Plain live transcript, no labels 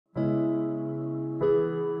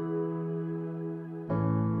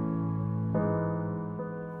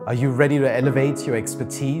Are you ready to elevate your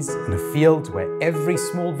expertise in a field where every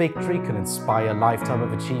small victory can inspire a lifetime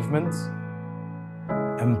of achievement?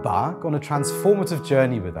 Embark on a transformative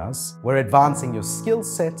journey with us, where advancing your skill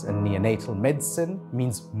set in neonatal medicine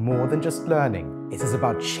means more than just learning. It is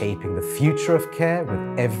about shaping the future of care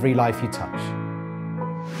with every life you touch.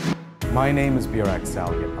 My name is Barts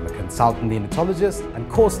Health. I'm a consultant neonatologist and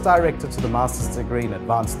course director to the Master's degree in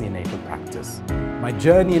Advanced Neonatal Practice. My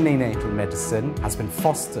journey in neonatal medicine has been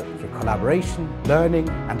fostered through collaboration, learning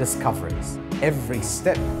and discoveries. Every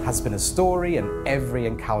step has been a story and every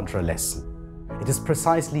encounter a lesson. It is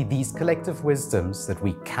precisely these collective wisdoms that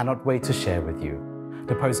we cannot wait to share with you.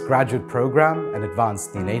 The postgraduate program in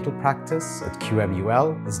Advanced Neonatal Practice at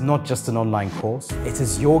QMUL is not just an online course, it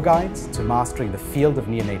is your guide to mastering the field of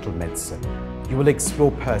neonatal medicine. You will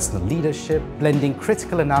explore personal leadership, blending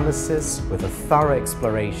critical analysis with a thorough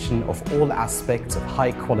exploration of all aspects of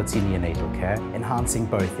high-quality neonatal care, enhancing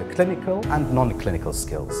both your clinical and non-clinical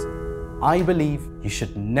skills. I believe you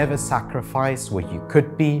should never sacrifice what you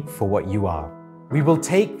could be for what you are. We will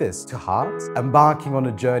take this to heart, embarking on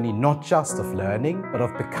a journey not just of learning, but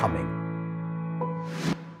of becoming.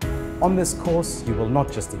 On this course, you will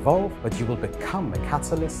not just evolve, but you will become a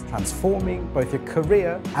catalyst, transforming both your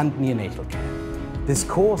career and neonatal care. This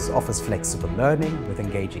course offers flexible learning with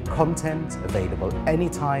engaging content available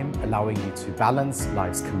anytime, allowing you to balance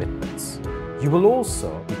life's commitments. You will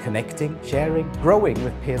also be connecting, sharing, growing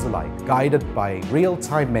with peers alike, guided by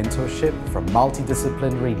real-time mentorship from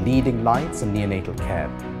multidisciplinary leading lights in neonatal care.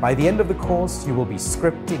 By the end of the course, you will be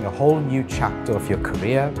scripting a whole new chapter of your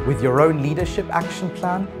career with your own leadership action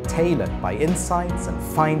plan, tailored by insights and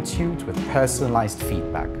fine-tuned with personalized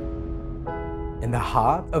feedback. In the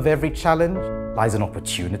heart of every challenge lies an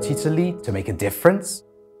opportunity to lead, to make a difference.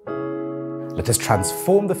 Let us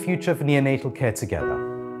transform the future of neonatal care together.